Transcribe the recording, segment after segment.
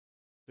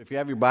If you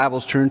have your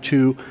Bibles, turn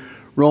to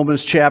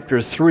Romans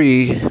chapter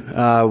 3.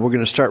 We're going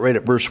to start right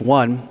at verse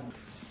 1.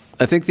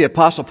 I think the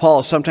Apostle Paul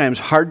is sometimes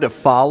hard to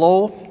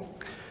follow.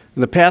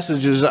 And the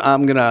passages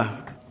I'm going to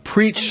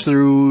preach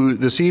through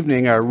this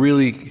evening are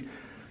really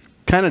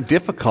kind of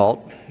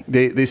difficult.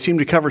 They seem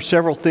to cover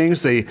several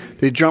things. They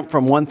jump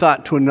from one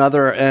thought to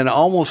another and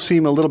almost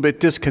seem a little bit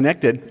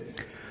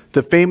disconnected.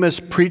 The famous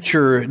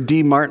preacher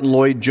D. Martin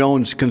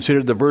Lloyd-Jones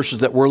considered the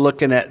verses that we're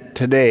looking at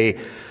today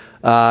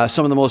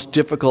some of the most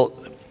difficult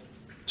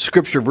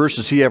Scripture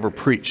verses he ever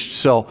preached.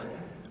 So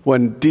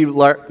when D.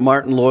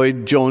 Martin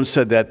Lloyd-Jones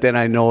said that, then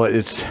I know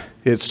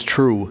it's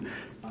true.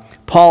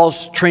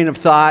 Paul's train of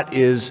thought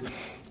is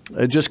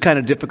just kind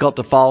of difficult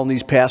to follow in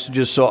these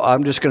passages, so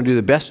I'm just going to do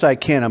the best I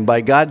can. And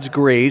by God's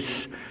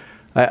grace,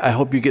 I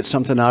hope you get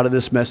something out of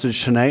this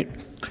message tonight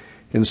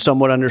and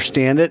somewhat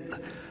understand it.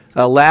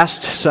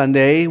 Last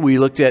Sunday, we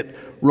looked at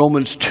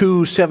Romans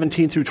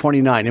 2:17 through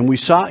 29, and we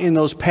saw in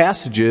those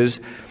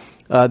passages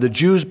the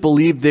Jews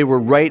believed they were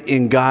right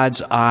in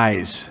God's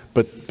eyes,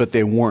 but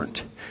they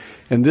weren't.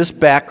 And this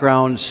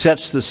background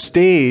sets the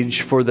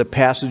stage for the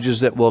passages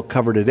that we'll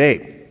cover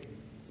today.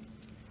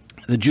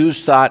 The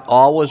Jews thought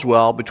all was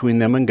well between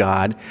them and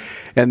God,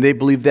 and they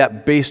believed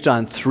that based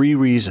on three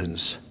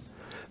reasons.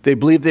 They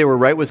believed they were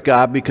right with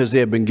God because they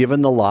had been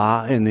given the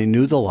law and they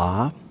knew the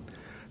law.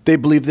 They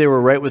believed they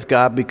were right with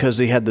God because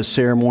they had the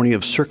ceremony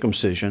of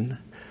circumcision.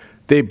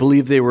 They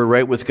believed they were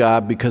right with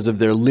God because of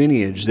their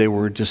lineage. They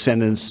were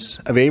descendants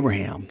of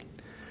Abraham.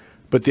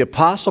 But the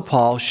Apostle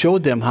Paul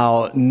showed them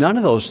how none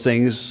of those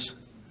things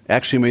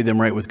actually made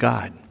them right with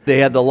God. They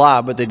had the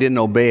law, but they didn't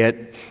obey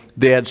it.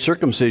 They had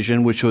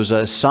circumcision, which was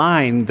a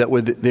sign that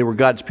they were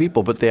God's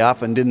people, but they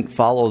often didn't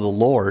follow the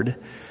Lord.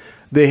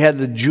 They had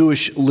the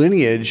Jewish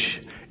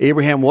lineage.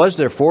 Abraham was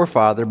their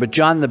forefather, but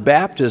John the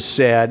Baptist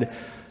said,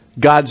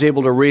 God's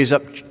able to raise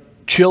up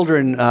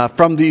children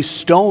from these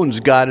stones.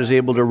 God is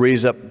able to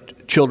raise up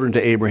children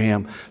to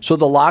Abraham. So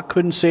the law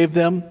couldn't save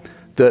them.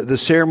 The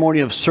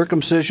ceremony of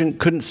circumcision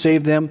couldn't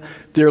save them.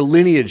 Their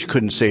lineage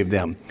couldn't save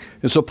them.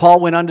 And so Paul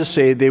went on to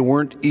say they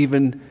weren't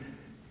even,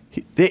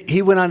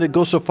 he went on to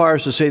go so far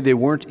as to say they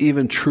weren't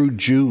even true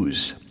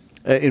Jews.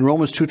 In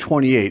Romans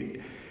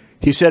 2:28,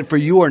 he said, "For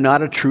you are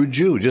not a true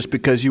Jew just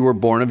because you were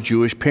born of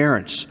Jewish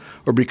parents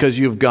or because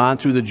you have gone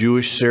through the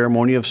Jewish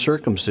ceremony of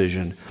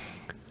circumcision."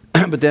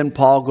 But then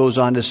Paul goes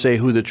on to say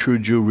who the true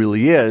Jew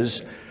really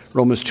is.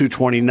 Romans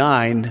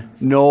 2:29,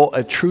 "No,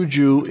 a true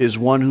Jew is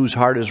one whose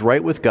heart is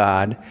right with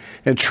God,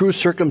 and true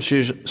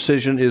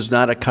circumcision is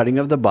not a cutting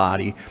of the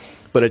body,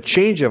 but a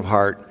change of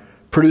heart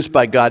produced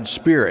by God's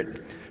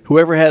Spirit.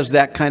 Whoever has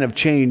that kind of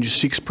change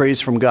seeks praise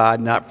from God,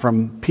 not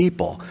from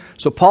people."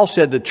 So Paul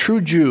said the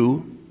true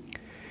Jew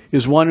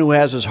is one who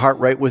has his heart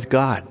right with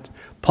God.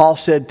 Paul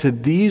said to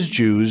these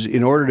Jews,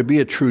 in order to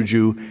be a true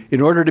Jew, in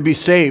order to be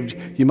saved,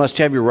 you must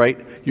have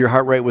your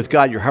heart right with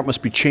God. Your heart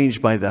must be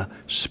changed by the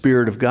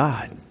Spirit of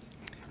God.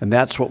 And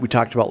that's what we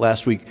talked about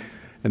last week,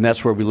 and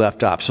that's where we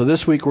left off. So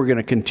this week we're going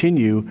to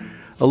continue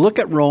a look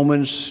at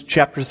Romans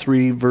chapter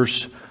 3,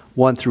 verse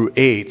 1 through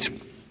 8.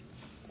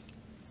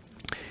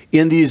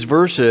 In these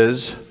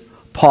verses,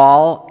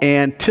 Paul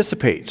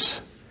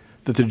anticipates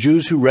that the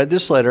Jews who read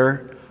this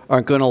letter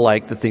aren't going to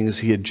like the things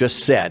he had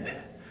just said.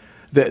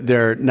 That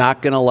they're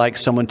not going to like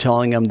someone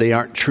telling them they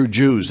aren't true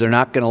Jews. They're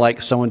not going to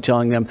like someone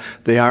telling them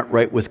they aren't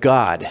right with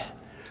God.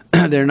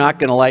 They're not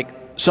going to like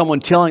someone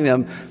telling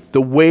them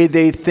the way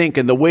they think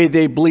and the way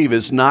they believe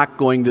is not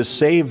going to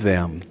save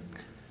them.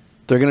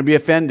 They're going to be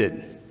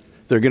offended.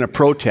 They're going to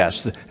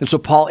protest. And so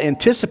Paul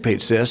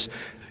anticipates this.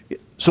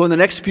 So in the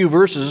next few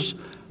verses,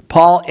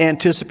 Paul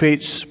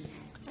anticipates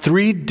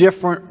three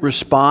different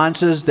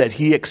responses that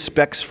he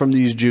expects from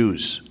these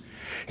Jews.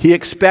 He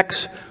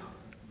expects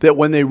that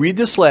when they read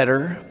this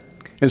letter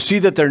and see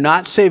that they're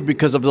not saved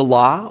because of the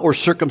law or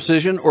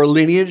circumcision or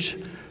lineage,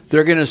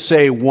 they're going to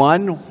say,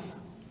 one,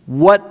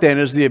 what then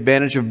is the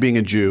advantage of being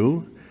a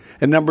Jew?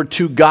 And number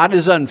two, God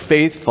is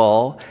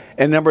unfaithful.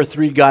 And number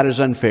three, God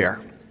is unfair.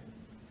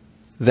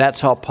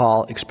 That's how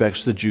Paul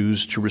expects the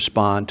Jews to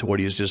respond to what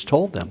he has just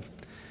told them.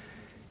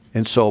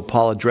 And so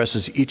Paul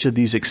addresses each of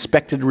these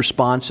expected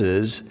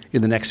responses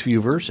in the next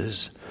few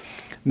verses.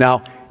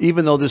 Now,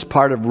 even though this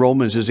part of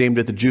Romans is aimed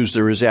at the Jews,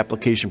 there is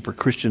application for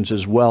Christians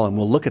as well, and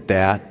we'll look at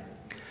that.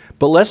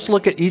 But let's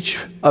look at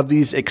each of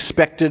these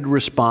expected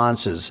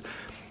responses.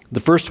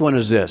 The first one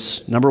is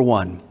this. Number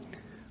one,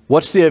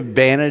 what's the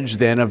advantage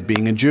then of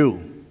being a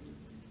Jew?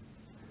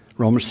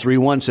 Romans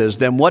 3:1 says,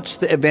 then what's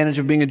the advantage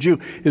of being a Jew?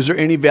 Is there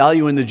any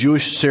value in the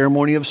Jewish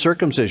ceremony of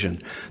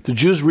circumcision? The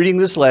Jews reading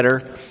this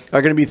letter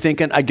are going to be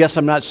thinking, I guess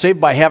I'm not saved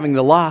by having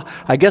the law.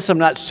 I guess I'm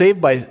not saved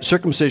by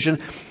circumcision.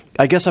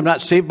 I guess I'm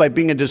not saved by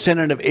being a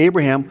descendant of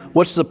Abraham.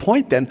 What's the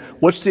point then?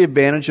 What's the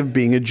advantage of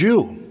being a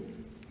Jew?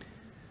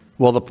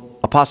 Well, the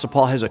Apostle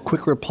Paul has a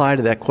quick reply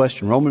to that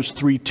question. Romans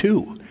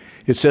 3:2.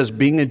 It says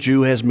being a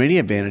Jew has many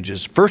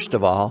advantages. First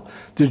of all,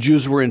 the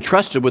Jews were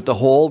entrusted with the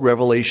whole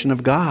revelation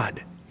of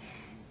God.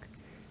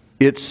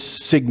 It's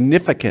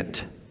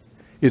significant.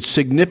 It's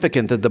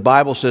significant that the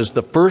Bible says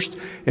the first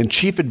and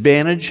chief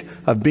advantage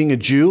of being a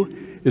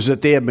Jew is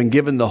that they have been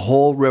given the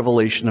whole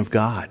revelation of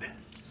God.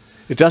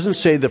 It doesn't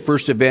say the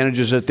first advantage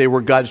is that they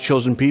were God's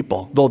chosen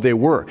people, though they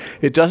were.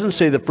 It doesn't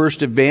say the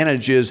first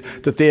advantage is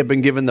that they have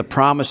been given the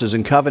promises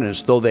and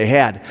covenants, though they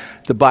had.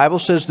 The Bible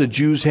says the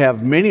Jews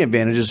have many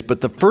advantages, but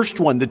the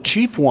first one, the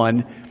chief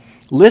one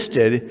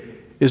listed,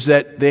 is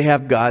that they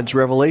have God's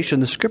revelation,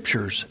 the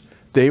Scriptures.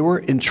 They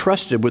were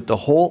entrusted with the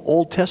whole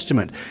Old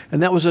Testament,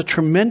 and that was a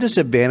tremendous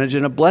advantage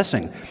and a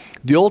blessing.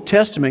 The Old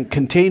Testament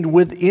contained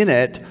within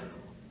it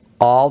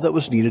all that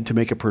was needed to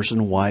make a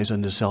person wise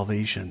unto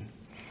salvation.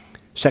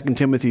 2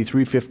 Timothy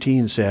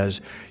 3:15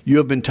 says, "You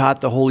have been taught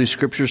the Holy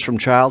Scriptures from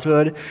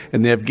childhood,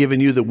 and they have given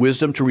you the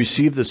wisdom to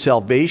receive the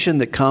salvation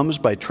that comes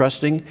by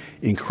trusting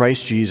in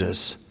Christ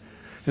Jesus."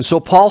 And so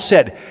Paul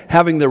said,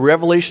 having the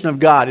revelation of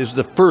God is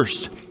the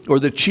first or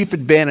the chief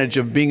advantage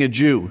of being a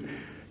Jew.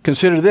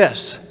 Consider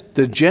this,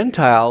 the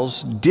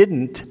Gentiles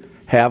didn't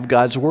have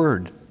God's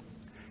word.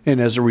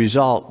 And as a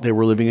result, they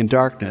were living in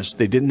darkness.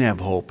 They didn't have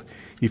hope.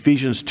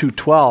 Ephesians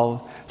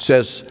 2:12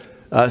 says,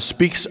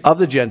 speaks of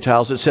the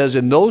Gentiles. It says,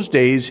 in those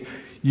days,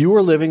 you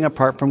were living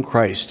apart from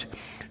Christ.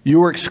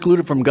 You were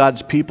excluded from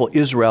God's people,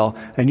 Israel,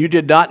 and you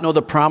did not know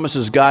the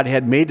promises God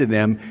had made to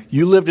them.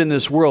 You lived in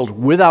this world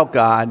without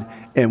God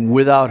and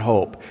without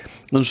hope.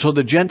 And so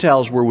the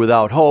Gentiles were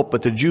without hope,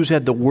 but the Jews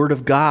had the Word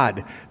of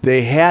God.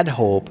 They had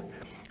hope.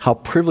 How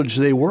privileged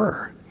they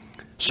were.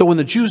 So when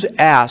the Jews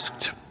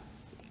asked,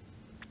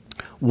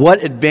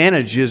 what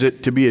advantage is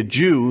it to be a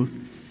Jew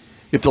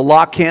if the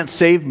law can't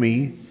save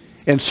me,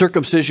 and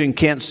circumcision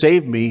can't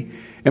save me,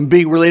 and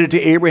being related to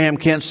Abraham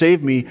can't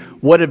save me,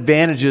 what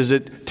advantage is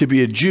it to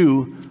be a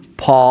Jew?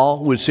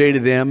 Paul would say to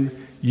them,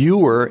 you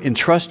were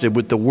entrusted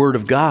with the Word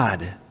of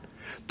God.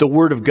 The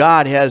Word of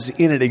God has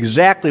in it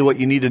exactly what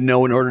you need to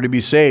know in order to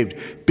be saved.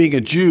 Being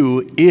a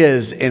Jew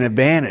is an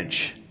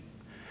advantage.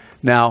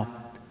 Now,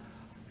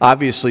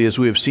 obviously, as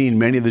we have seen,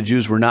 many of the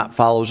Jews were not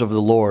followers of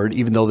the Lord,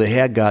 even though they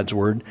had God's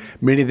Word.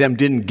 Many of them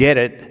didn't get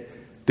it.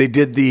 They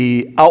did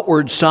the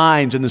outward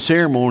signs and the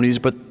ceremonies,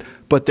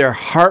 but their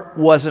heart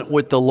wasn't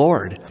with the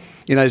Lord.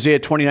 In Isaiah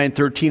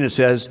 29:13 it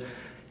says,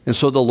 and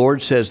so the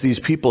Lord says, these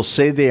people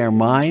say they are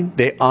mine,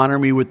 they honor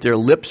me with their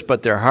lips,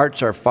 but their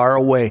hearts are far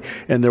away,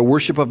 and their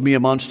worship of me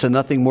amounts to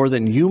nothing more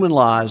than human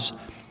laws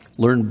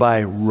learned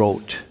by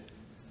rote.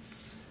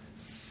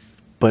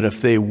 But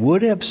if they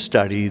would have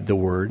studied the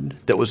Word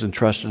that was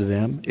entrusted to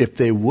them, if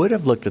they would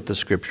have looked at the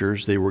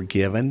Scriptures they were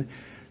given,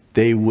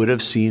 they would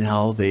have seen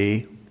how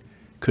they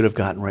could have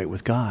gotten right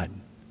with God.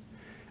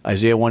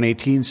 Isaiah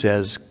 1:18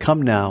 says,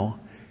 come now,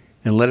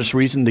 and let us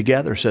reason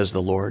together, says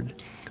the Lord.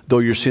 Though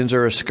your sins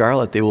are as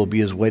scarlet, they will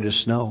be as white as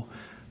snow.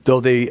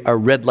 Though they are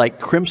red like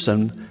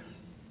crimson,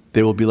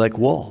 they will be like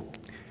wool.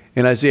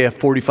 And Isaiah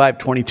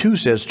 45:22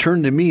 says,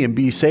 turn to me and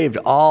be saved,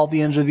 all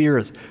the ends of the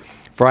earth,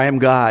 for I am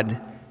God,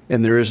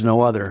 and there is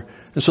no other.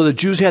 And so the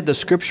Jews had the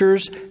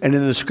Scriptures, and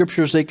in the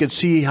Scriptures they could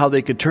see how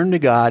they could turn to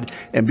God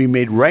and be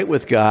made right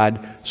with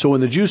God. So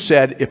when the Jews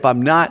said, if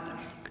I'm not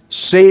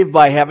saved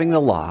by having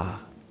the law,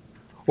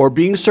 or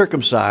being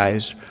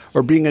circumcised,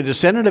 or being a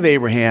descendant of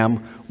Abraham,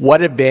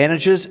 what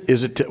advantage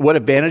is it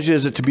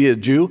to be a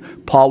Jew?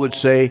 Paul would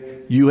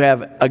say, you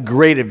have a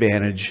great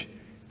advantage.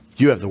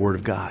 You have the Word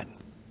of God.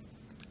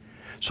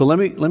 So let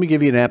me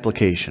give you an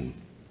application.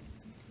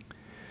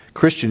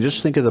 Christian,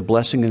 just think of the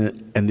blessing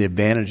and the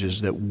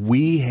advantages that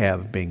we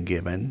have been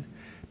given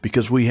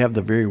because we have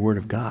the very Word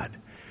of God.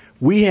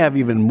 We have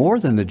even more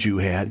than the Jew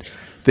had.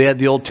 They had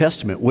the Old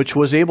Testament, which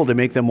was able to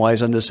make them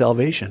wise unto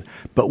salvation.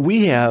 But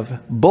we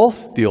have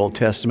both the Old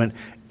Testament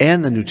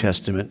and the New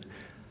Testament.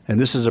 And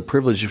this is a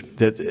privilege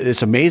that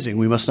it's amazing.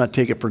 We must not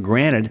take it for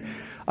granted.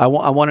 I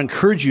want to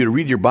encourage you to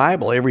read your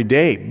Bible every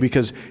day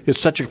because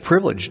it's such a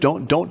privilege.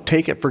 Don't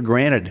take it for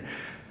granted.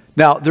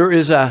 Now, there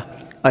is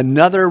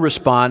another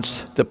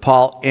response that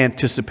Paul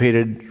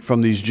anticipated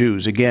from these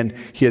Jews. Again,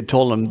 he had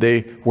told them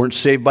they weren't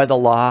saved by the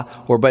law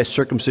or by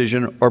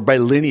circumcision or by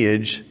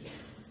lineage.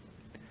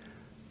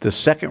 The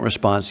second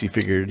response he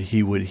figured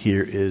he would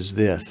hear is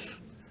this: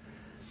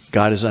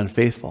 God is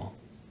unfaithful.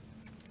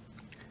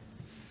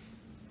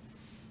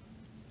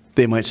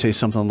 They might say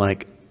something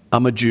like,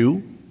 I'm a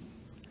Jew,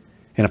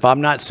 and if I'm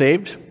not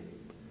saved,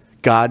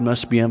 God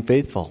must be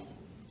unfaithful.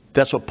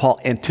 That's what Paul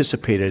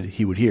anticipated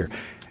he would hear.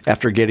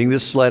 After getting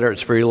this letter,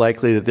 it's very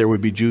likely that there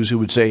would be Jews who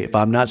would say, if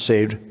I'm not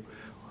saved,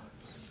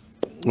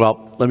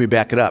 well, let me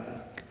back it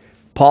up.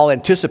 Paul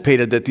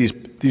anticipated that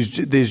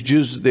these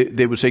Jews,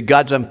 they would say,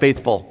 God's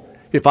unfaithful.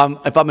 If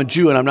I'm a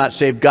Jew and I'm not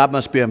saved, God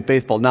must be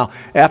unfaithful. Now,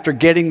 after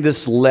getting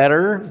this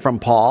letter from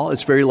Paul,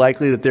 it's very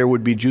likely that there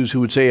would be Jews who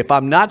would say, if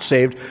I'm not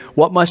saved,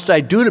 what must I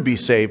do to be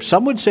saved?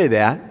 Some would say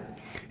that.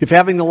 If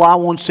having the law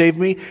won't save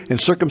me, and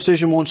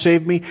circumcision won't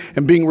save me,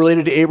 and being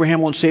related to Abraham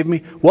won't save me,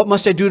 what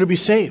must I do to be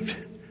saved?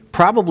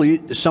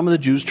 Probably some of the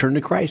Jews turned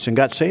to Christ and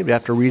got saved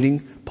after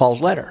reading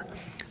Paul's letter.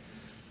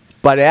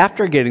 But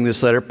after getting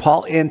this letter,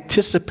 Paul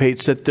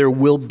anticipates that there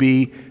will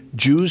be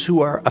Jews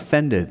who are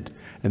offended.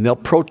 And they'll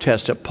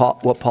protest at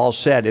what Paul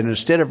said. And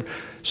instead of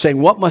saying,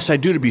 what must I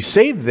do to be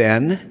saved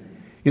then?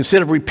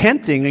 Instead of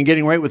repenting and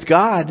getting right with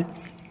God,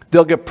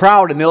 they'll get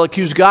proud and they'll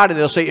accuse God and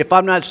they'll say, if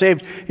I'm not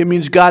saved, it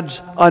means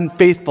God's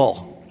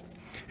unfaithful.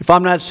 If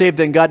I'm not saved,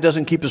 then God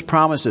doesn't keep his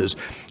promises.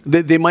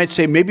 They might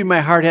say, maybe my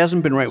heart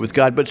hasn't been right with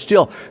God, but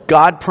still,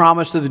 God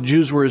promised that the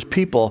Jews were his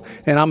people,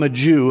 and I'm a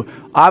Jew.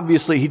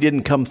 Obviously, he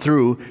didn't come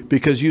through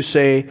because you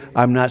say,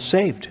 I'm not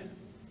saved.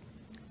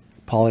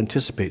 Paul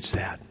anticipates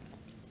that.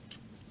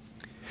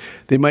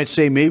 They might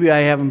say, maybe I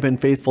haven't been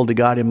faithful to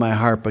God in my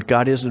heart, but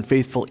God isn't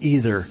faithful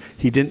either.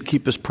 He didn't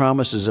keep his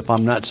promises if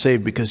I'm not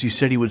saved because he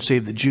said he would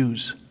save the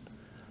Jews.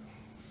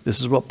 This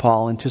is what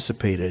Paul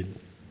anticipated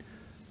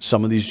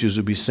some of these Jews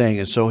would be saying.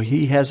 And so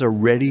he has a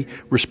ready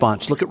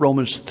response. Look at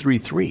Romans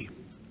 3:3.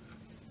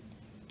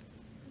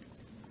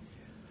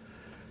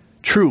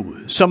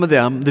 True, some of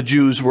them, the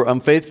Jews, were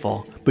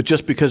unfaithful, but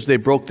just because they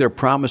broke their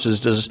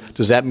promises,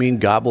 does that mean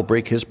God will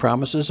break his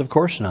promises? Of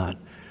course not.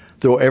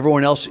 Though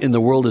everyone else in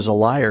the world is a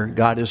liar,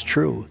 God is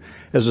true.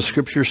 As the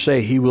scriptures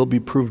say, he will be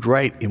proved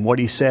right in what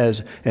he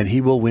says, and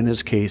he will win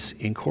his case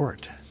in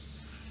court.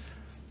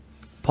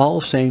 Paul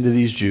is saying to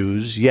these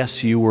Jews,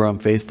 yes, you were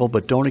unfaithful,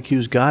 but don't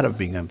accuse God of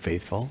being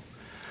unfaithful.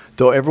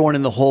 Though everyone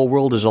in the whole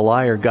world is a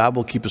liar, God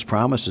will keep his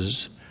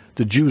promises.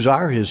 The Jews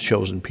are his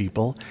chosen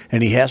people,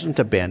 and he hasn't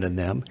abandoned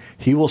them.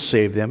 He will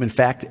save them. In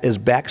fact, as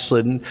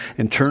backslidden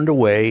and turned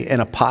away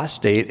and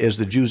apostate as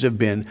the Jews have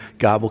been,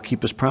 God will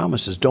keep his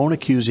promises. Don't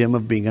accuse him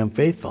of being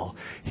unfaithful.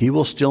 He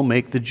will still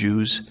make the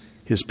Jews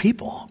his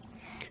people.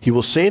 He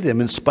will save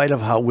them in spite of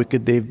how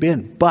wicked they've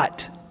been,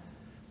 but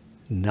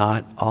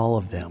not all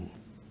of them.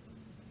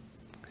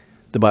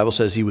 The Bible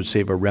says he would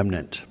save a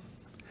remnant.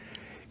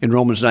 In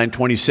Romans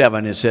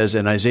 9:27 it says,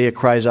 and Isaiah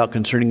cries out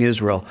concerning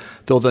Israel,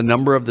 though the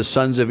number of the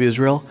sons of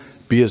Israel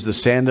be as the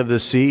sand of the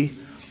sea,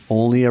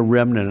 only a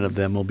remnant of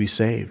them will be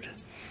saved.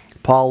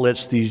 Paul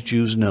lets these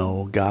Jews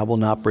know God will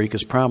not break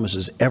his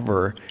promises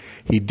ever.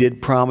 He did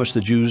promise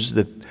the Jews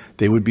that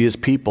they would be his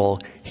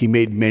people. He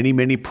made many,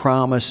 many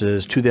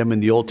promises to them in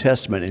the Old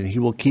Testament, and he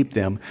will keep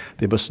them.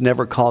 They must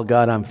never call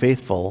God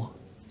unfaithful.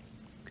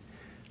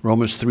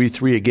 Romans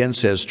 3:3 again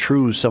says,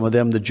 true, some of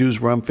them, the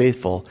Jews, were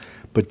unfaithful,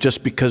 but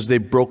just because they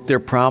broke their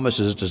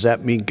promises, does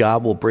that mean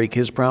God will break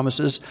his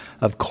promises?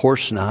 Of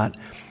course not.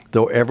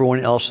 Though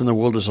everyone else in the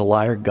world is a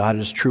liar, God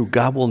is true.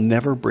 God will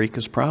never break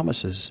his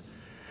promises.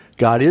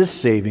 God is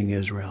saving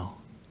Israel,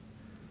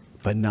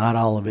 but not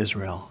all of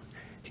Israel.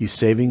 He's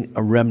saving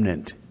a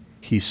remnant.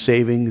 He's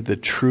saving the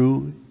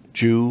true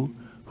Jew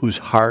whose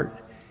heart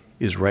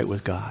is right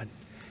with God.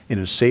 And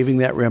in saving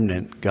that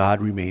remnant,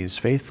 God remains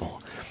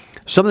faithful.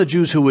 Some of the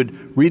Jews who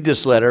would read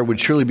this letter would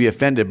surely be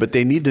offended, but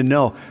they need to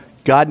know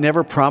God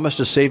never promised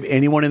to save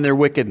anyone in their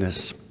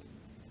wickedness.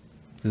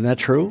 Isn't that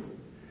true?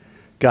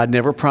 God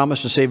never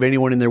promised to save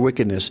anyone in their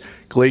wickedness.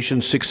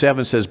 Galatians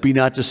 6:7 says, be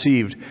not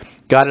deceived.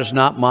 God is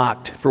not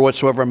mocked. For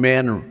whatsoever a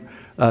man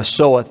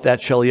soweth,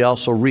 that shall he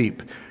also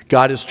reap.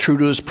 God is true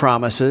to his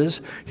promises.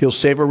 He'll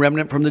save a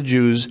remnant from the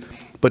Jews.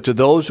 But to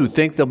those who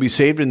think they'll be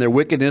saved in their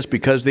wickedness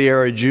because they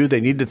are a Jew,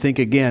 they need to think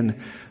again.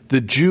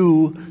 The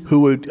Jew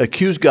who would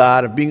accuse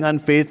God of being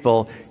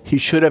unfaithful, he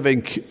should have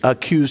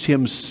accused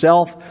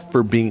himself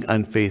for being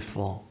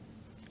unfaithful.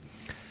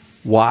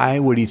 Why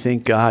would he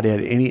think God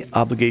had any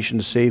obligation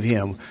to save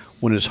him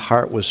when his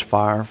heart was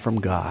far from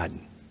God?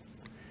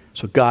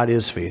 So God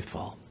is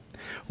faithful.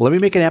 Well, let me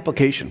make an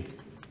application.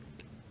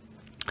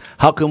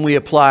 How can we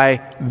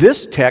apply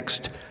this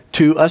text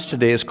to us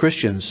today as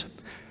Christians?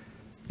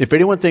 If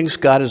anyone thinks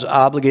God is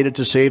obligated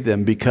to save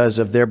them because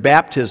of their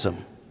baptism,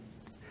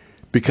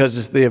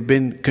 because they have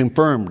been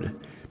confirmed,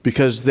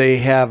 because they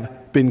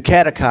have been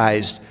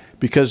catechized,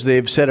 because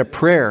they've said a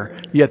prayer,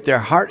 yet their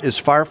heart is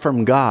far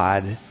from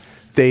God,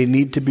 they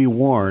need to be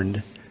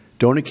warned.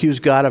 Don't accuse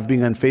God of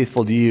being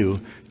unfaithful to you.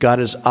 God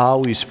is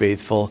always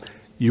faithful.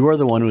 You are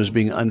the one who is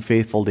being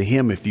unfaithful to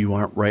him if you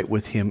aren't right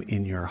with him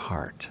in your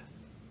heart.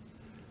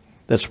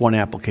 That's one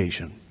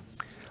application.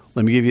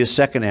 Let me give you a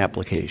second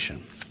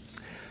application.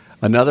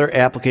 Another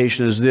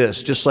application is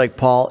this. Just like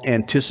Paul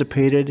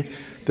anticipated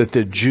that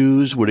the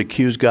Jews would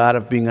accuse God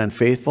of being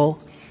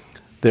unfaithful,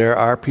 there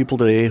are people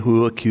today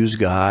who accuse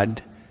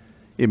God.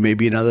 It may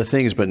be in other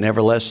things, but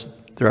nevertheless,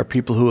 there are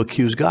people who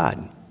accuse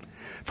God.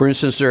 For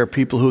instance, there are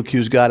people who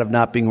accuse God of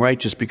not being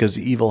righteous because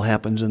evil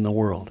happens in the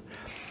world.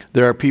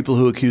 There are people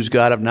who accuse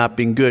God of not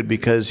being good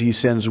because he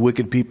sends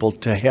wicked people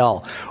to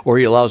hell, or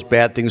he allows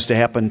bad things to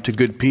happen to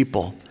good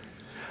people.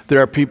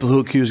 There are people who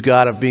accuse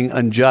God of being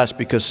unjust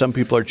because some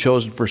people are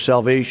chosen for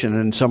salvation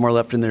and some are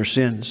left in their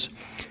sins.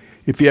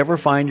 If you ever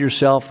find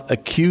yourself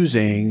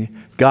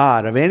accusing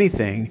God of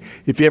anything,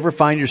 if you ever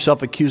find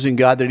yourself accusing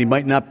God that he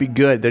might not be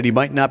good, that he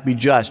might not be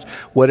just,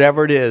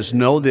 whatever it is,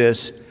 know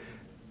this: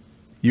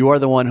 you are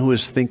the one who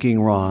is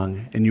thinking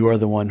wrong, and you are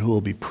the one who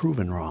will be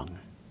proven wrong.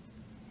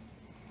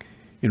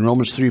 In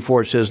Romans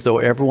 3:4 it says, though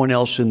everyone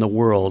else in the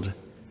world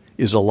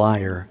is a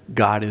liar,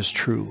 God is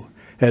true.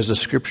 As the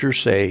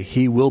scriptures say,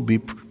 he will be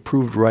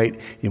proved right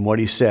in what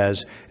he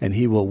says, and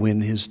he will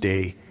win his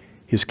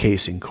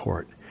case in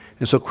court.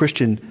 And so,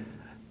 Christian,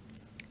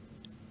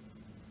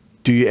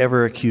 Do you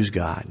ever accuse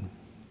God?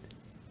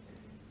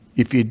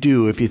 If you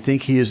do, if you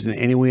think he is in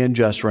any way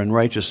unjust or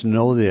unrighteous,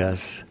 know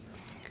this: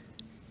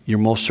 you're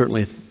most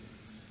certainly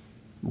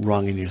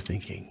wrong in your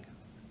thinking.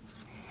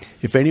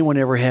 If anyone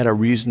ever had a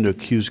reason to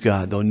accuse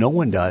God, though no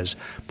one does,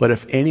 but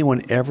if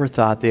anyone ever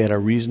thought they had a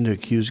reason to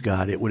accuse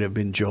God, it would have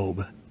been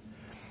Job,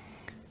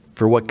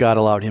 for what God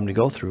allowed him to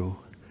go through.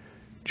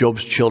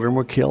 Job's children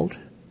were killed.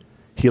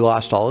 He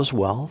lost all his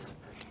wealth.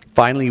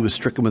 Finally, he was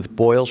stricken with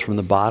boils from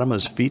the bottom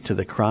of his feet to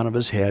the crown of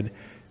his head.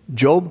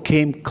 Job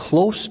came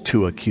close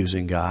to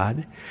accusing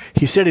God.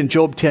 He said in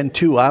Job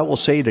 10:2, I will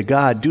say to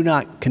God, do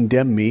not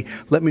condemn me.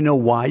 Let me know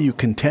why you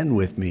contend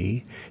with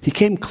me. He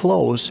came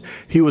close.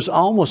 He was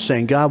almost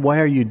saying, God, why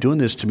are you doing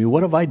this to me?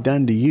 What have I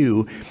done to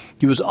you?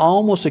 He was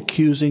almost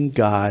accusing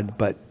God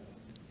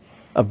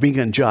of being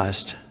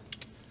unjust,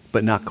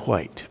 but not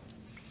quite.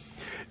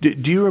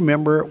 Do you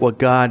remember what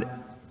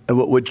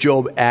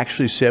Job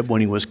actually said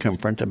when he was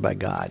confronted by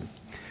God?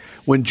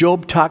 When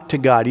Job talked to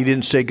God, he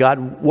didn't say,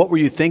 God, what were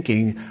you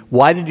thinking?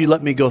 Why did you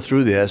let me go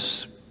through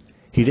this?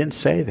 He didn't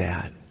say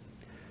that.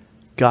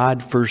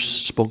 God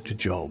first spoke to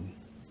Job.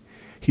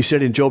 He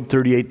said in Job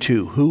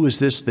 38:2, who is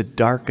this that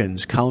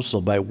darkens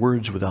counsel by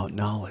words without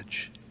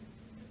knowledge?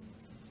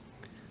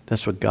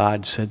 That's what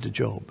God said to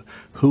Job.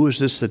 Who is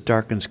this that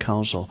darkens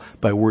counsel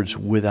by words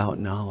without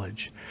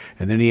knowledge?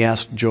 And then he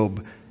asked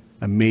Job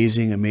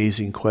amazing,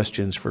 amazing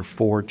questions for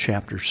 4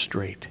 chapters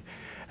straight.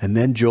 And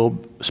then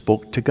Job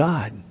spoke to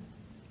God.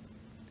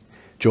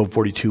 Job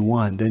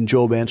 42:1. Then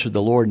Job answered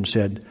the Lord and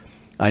said,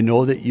 I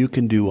know that you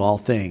can do all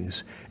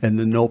things, and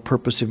that no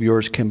purpose of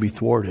yours can be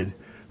thwarted.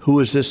 Who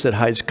is this that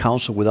hides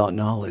counsel without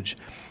knowledge?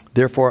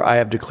 Therefore I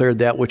have declared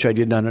that which I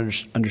did not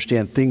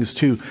understand, things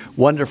too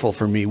wonderful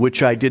for me,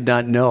 which I did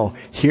not know.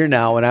 Hear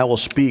now, and I will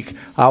speak.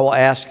 I will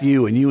ask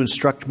you, and you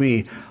instruct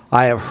me.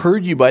 I have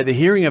heard you by the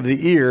hearing of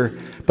the ear,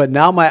 but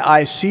now my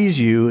eye sees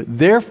you.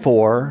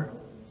 Therefore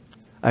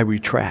I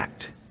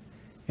retract,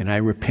 and I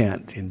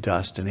repent in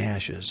dust and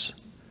ashes.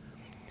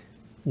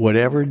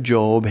 Whatever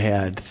Job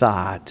had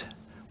thought,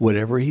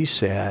 whatever he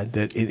said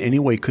that in any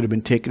way could have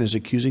been taken as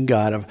accusing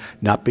God of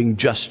not being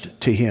just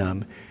to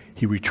him,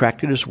 he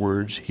retracted his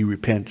words. He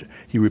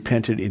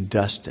repented in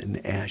dust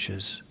and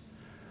ashes.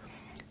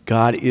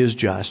 God is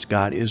just.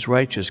 God is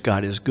righteous.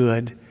 God is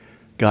good.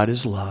 God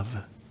is love.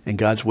 And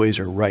God's ways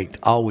are right,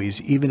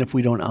 always, even if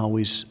we don't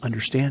always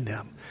understand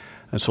them.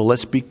 And so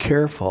let's be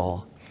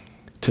careful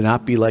to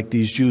not be like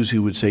these Jews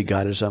who would say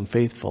God is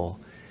unfaithful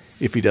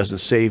if he doesn't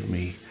save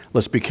me.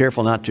 Let's be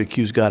careful not to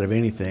accuse God of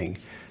anything.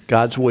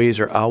 God's ways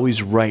are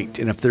always right.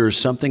 And if there is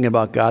something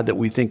about God that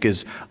we think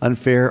is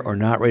unfair or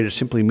not right, it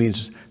simply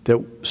means that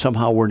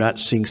somehow we're not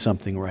seeing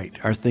something right.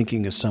 Our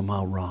thinking is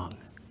somehow wrong.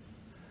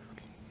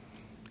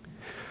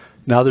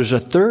 Now there's a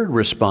third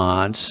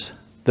response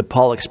that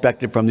Paul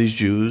expected from these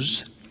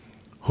Jews,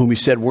 whom he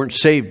said weren't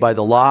saved by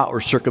the law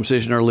or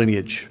circumcision or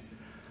lineage.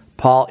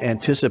 Paul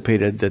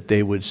anticipated that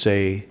they would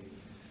say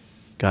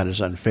God is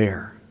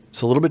unfair.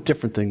 It's a little bit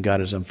different than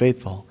God is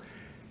unfaithful.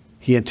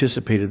 He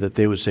anticipated that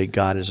they would say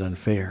God is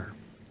unfair.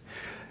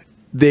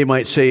 They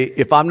might say,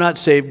 if I'm not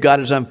saved,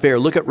 God is unfair.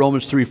 Look at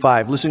Romans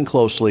 3:5. Listen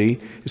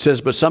closely. It says,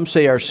 but some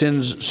say our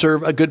sins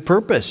serve a good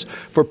purpose,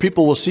 for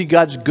people will see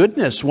God's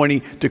goodness when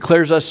he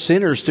declares us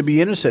sinners to be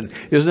innocent.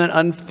 Isn't it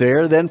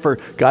unfair then for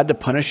God to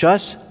punish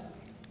us?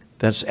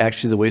 That's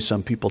actually the way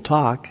some people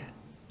talk.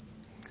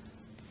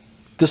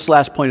 This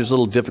last point is a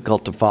little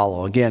difficult to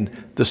follow. Again,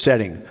 the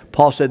setting.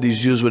 Paul said these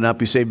Jews would not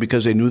be saved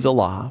because they knew the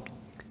law,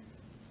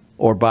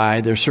 or by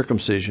their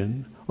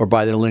circumcision, or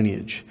by their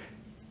lineage.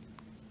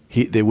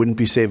 They wouldn't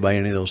be saved by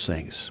any of those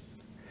things.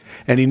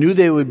 And he knew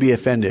they would be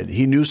offended.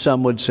 He knew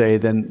some would say,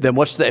 then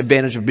what's the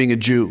advantage of being a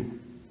Jew?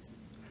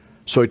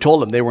 So he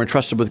told them they were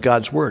entrusted with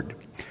God's word.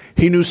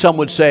 He knew some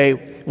would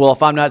say, well,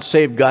 if I'm not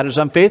saved, God is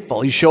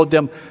unfaithful. He showed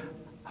them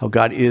how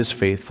God is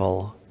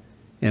faithful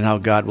and how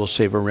God will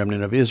save a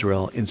remnant of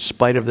Israel. In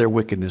spite of their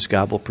wickedness,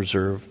 God will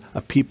preserve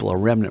a people, a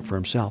remnant for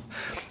himself.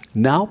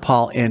 Now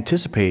Paul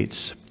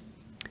anticipates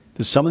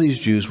that some of these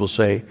Jews will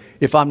say,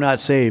 if I'm not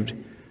saved,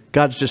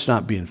 God's just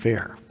not being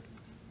fair.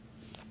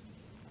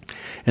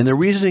 And the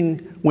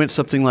reasoning went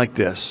something like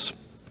this.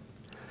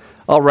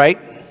 All right,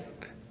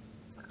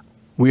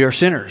 we are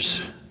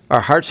sinners.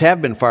 Our hearts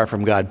have been far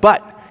from God,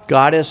 but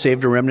God has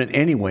saved a remnant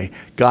anyway.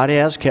 God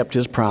has kept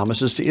his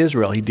promises to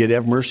Israel. He did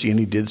have mercy, and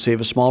he did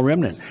save a small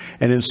remnant.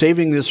 And in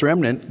saving this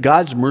remnant,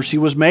 God's mercy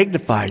was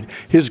magnified.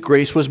 His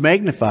grace was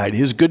magnified.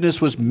 His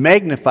goodness was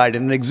magnified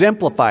and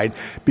exemplified,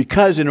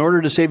 because in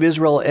order to save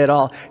Israel at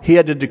all, he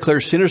had to declare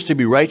sinners to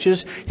be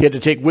righteous. He had to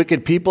take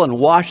wicked people and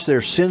wash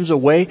their sins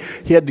away.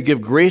 He had to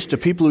give grace to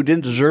people who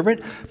didn't deserve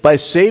it. By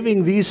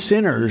saving these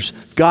sinners,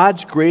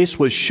 God's grace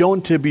was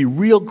shown to be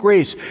real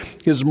grace.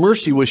 His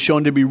mercy was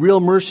shown to be real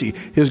mercy.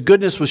 His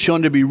goodness was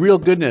shown to be real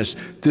goodness.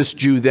 This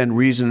Jew then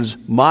reasons,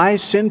 my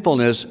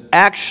sinfulness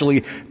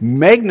actually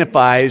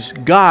magnifies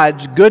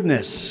God's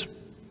goodness.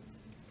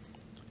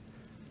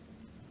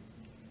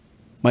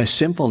 My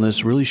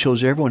sinfulness really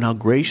shows everyone how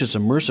gracious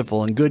and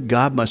merciful and good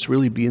God must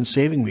really be in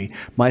saving me.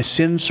 My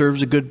sin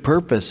serves a good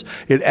purpose.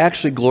 It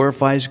actually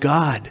glorifies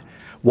God.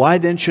 Why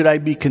then should I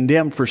be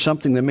condemned for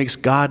something that makes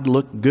God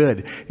look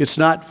good? It's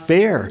not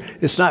fair.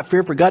 It's not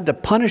fair for God to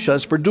punish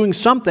us for doing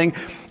something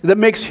that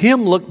makes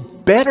Him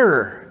look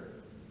better.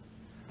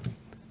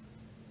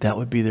 That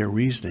would be their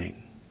reasoning.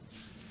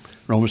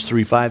 Romans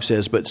 3:5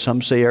 says, but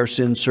some say our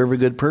sins serve a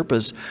good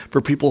purpose, for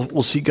people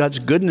will see God's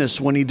goodness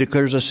when He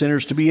declares us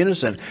sinners to be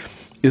innocent.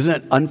 Isn't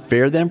it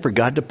unfair then for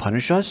God to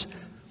punish us?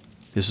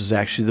 This is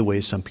actually the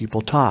way some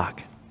people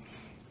talk.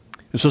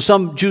 And so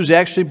some Jews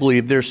actually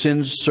believed their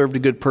sins served a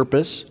good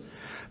purpose.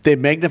 They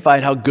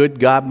magnified how good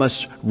God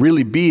must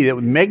really be. It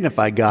would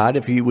magnify God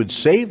if He would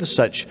save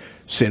such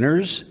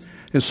sinners.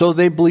 And so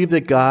they believed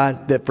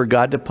that for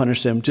God to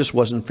punish them just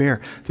wasn't fair.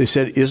 They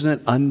said, isn't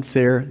it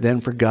unfair then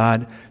for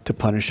God to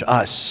punish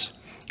us?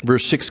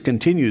 Verse 6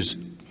 continues,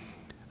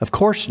 of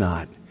course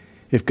not.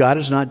 If God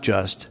is not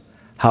just,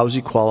 how is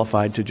He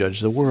qualified to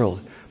judge the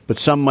world? But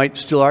some might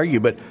still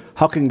argue, but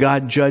how can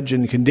God judge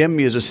and condemn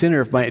me as a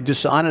sinner if my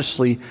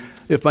dishonesty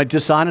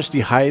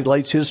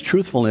highlights His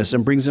truthfulness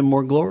and brings Him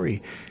more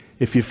glory?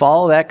 If you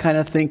follow that kind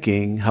of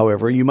thinking,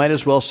 however, you might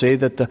as well say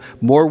that the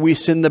more we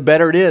sin, the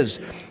better it is.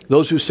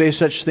 Those who say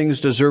such things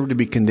deserve to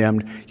be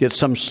condemned, yet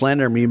some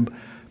slander me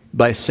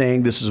by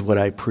saying this is what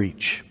I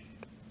preach.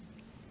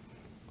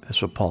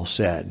 That's what Paul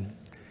said.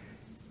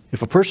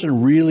 If a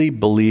person really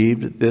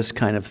believed this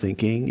kind of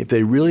thinking, if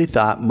they really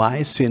thought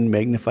my sin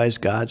magnifies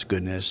God's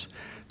goodness,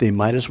 they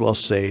might as well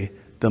say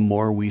the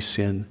more we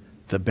sin,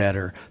 the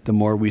better. The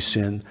more we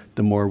sin,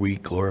 the more we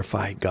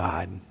glorify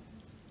God.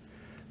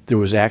 There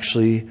was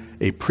actually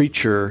a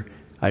preacher,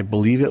 I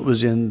believe it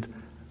was in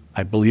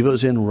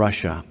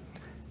Russia,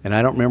 and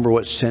I don't remember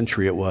what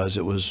century it was.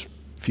 It was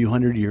a few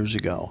hundred years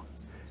ago,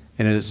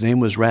 and his name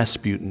was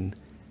Rasputin,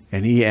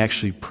 and he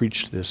actually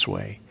preached this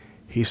way.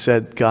 He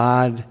said,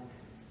 God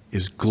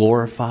is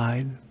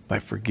glorified by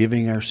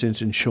forgiving our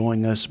sins and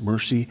showing us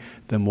mercy.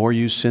 The more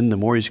you sin, the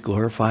more He's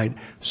glorified.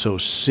 So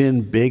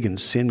sin big and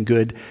sin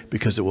good,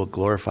 because it will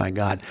glorify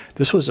God.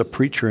 This was a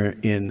preacher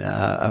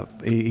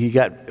he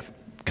got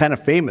kind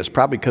of famous,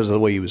 probably because of the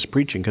way he was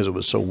preaching, because it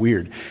was so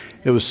weird.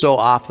 It was so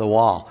off the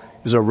wall.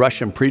 He was a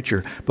Russian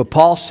preacher. But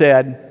Paul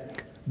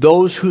said,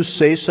 those who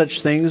say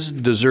such things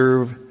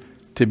deserve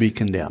to be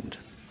condemned.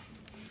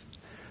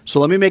 So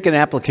let me make an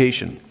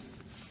application.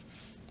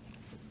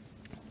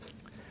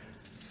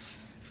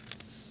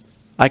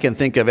 I can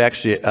think of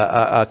actually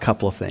a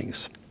couple of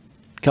things,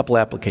 a couple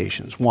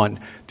applications.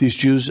 One, these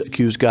Jews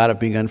accused God of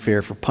being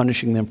unfair for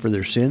punishing them for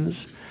their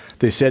sins.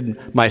 They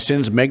said, my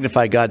sins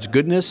magnify God's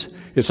goodness.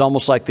 It's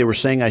almost like they were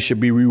saying I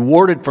should be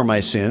rewarded for my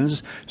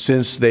sins.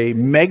 Since they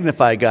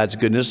magnify God's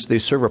goodness, they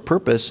serve a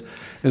purpose.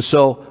 And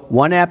so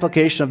one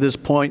application of this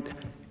point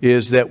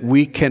is that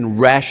we can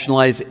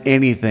rationalize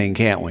anything,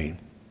 can't we?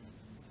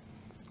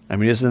 I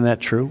mean, isn't that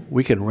true?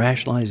 We can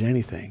rationalize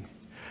anything.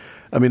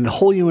 I mean, the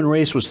whole human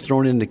race was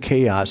thrown into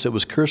chaos. It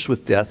was cursed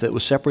with death. It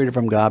was separated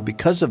from God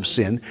because of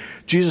sin.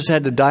 Jesus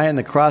had to die on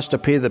the cross to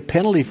pay the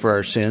penalty for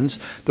our sins.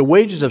 The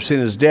wages of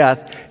sin is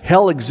death.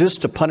 Hell exists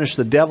to punish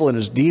the devil and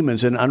his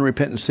demons and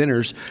unrepentant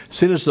sinners.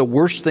 Sin is the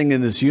worst thing in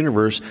this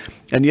universe.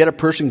 And yet a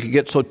person can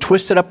get so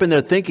twisted up in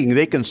their thinking,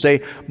 they can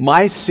say,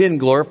 my sin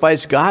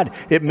glorifies God.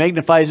 It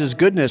magnifies His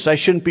goodness. I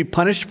shouldn't be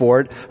punished for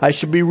it. I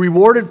should be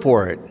rewarded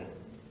for it.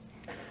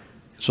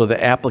 So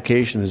the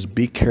application is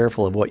be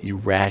careful of what you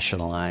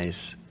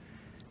rationalize.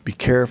 Be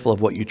careful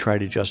of what you try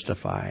to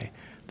justify.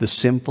 The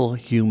simple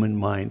human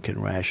mind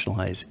can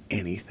rationalize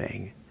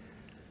anything.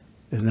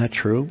 Isn't that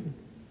true?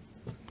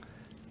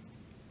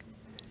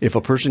 If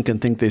a person can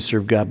think they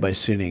serve God by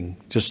sinning,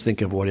 just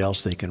think of what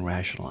else they can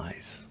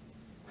rationalize.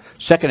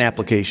 Second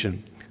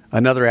application,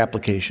 another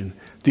application.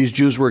 These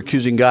Jews were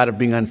accusing God of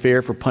being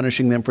unfair for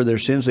punishing them for their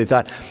sins. They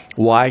thought,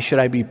 why should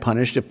I be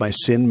punished if my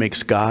sin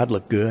makes God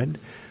look good?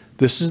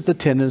 This is the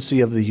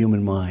tendency of the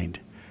human mind,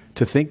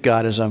 to think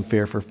God is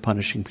unfair for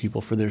punishing people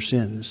for their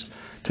sins.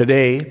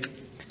 Today,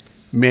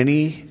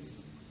 many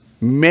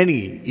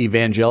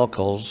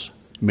evangelicals,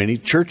 many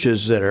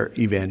churches that are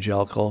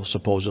evangelical,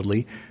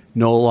 supposedly,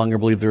 no longer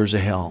believe there is a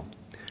hell.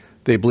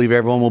 They believe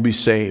everyone will be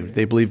saved.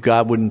 They believe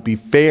God wouldn't be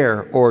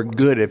fair or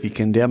good if He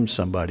condemned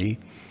somebody.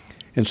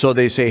 And so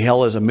they say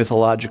hell is a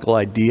mythological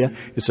idea.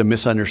 It's a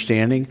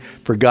misunderstanding.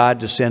 For God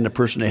to send a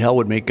person to hell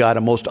would make God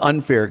a most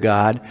unfair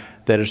God.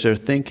 That is their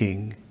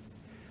thinking.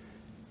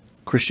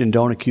 Christian,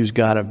 don't accuse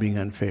God of being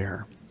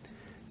unfair.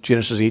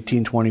 Genesis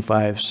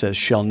 18:25 says,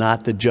 shall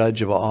not the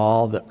judge of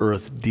all the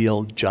earth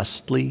deal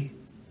justly?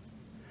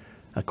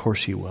 Of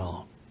course He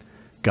will.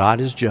 God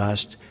is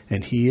just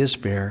and He is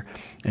fair,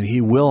 and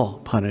He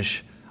will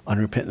punish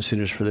unrepentant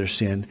sinners for their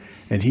sin,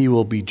 and He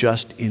will be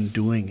just in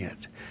doing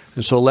it.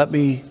 And so let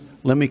me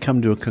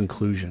come to a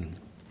conclusion.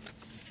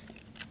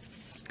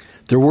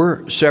 There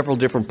were several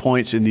different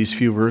points in these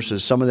few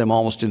verses. Some of them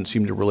almost didn't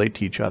seem to relate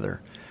to each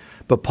other.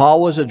 But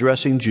Paul was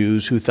addressing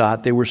Jews who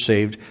thought they were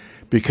saved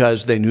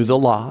because they knew the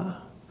law,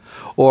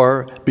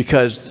 or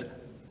because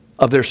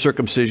of their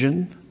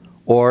circumcision,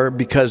 or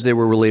because they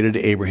were related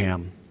to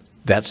Abraham.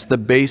 That's the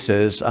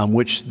basis on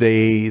which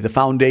the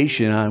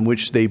foundation on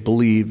which they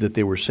believed that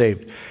they were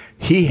saved.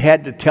 He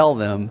had to tell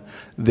them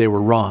they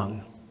were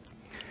wrong.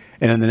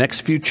 And in the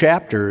next few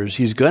chapters,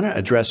 he's going to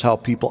address how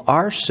people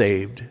are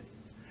saved.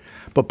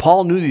 But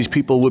Paul knew these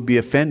people would be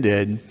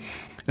offended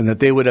and that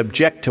they would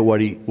object to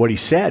what he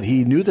said.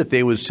 He knew that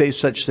they would say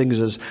such things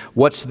as,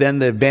 what's then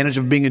the advantage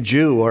of being a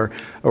Jew?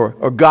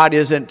 Or God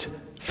isn't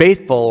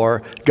faithful,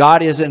 or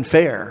God isn't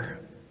fair.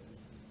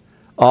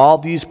 All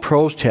these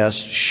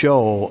protests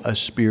show a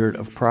spirit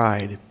of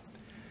pride.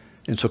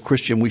 And so,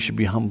 Christian, we should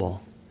be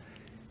humble.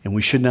 And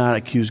we should not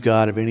accuse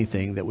God of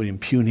anything that would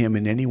impugn him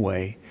in any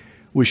way.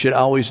 We should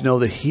always know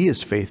that he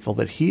is faithful,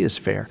 that he is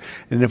fair.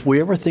 And if we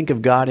ever think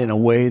of God in a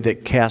way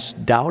that casts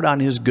doubt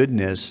on his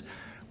goodness,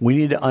 we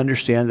need to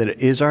understand that it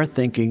is our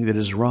thinking that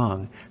is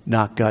wrong,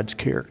 not God's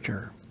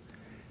character.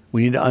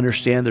 We need to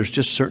understand there's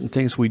just certain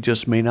things we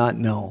just may not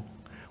know.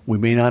 We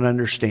may not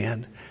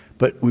understand.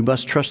 But we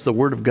must trust the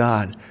Word of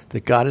God,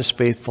 that God is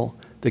faithful,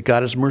 that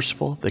God is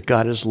merciful, that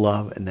God is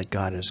love, and that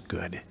God is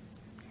good.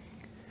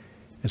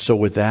 And so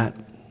with that,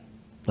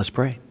 let's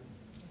pray.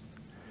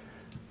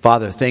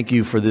 Father, thank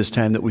you for this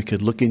time that we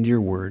could look into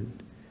your Word.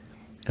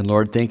 And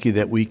Lord, thank you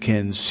that we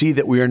can see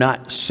that we are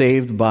not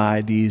saved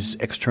by these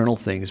external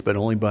things, but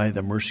only by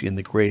the mercy and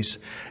the grace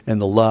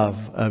and the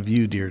love of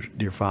you,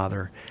 dear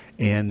Father,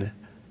 and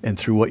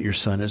through what your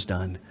Son has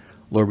done.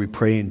 Lord, we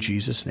pray in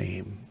Jesus'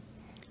 name.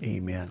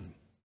 Amen.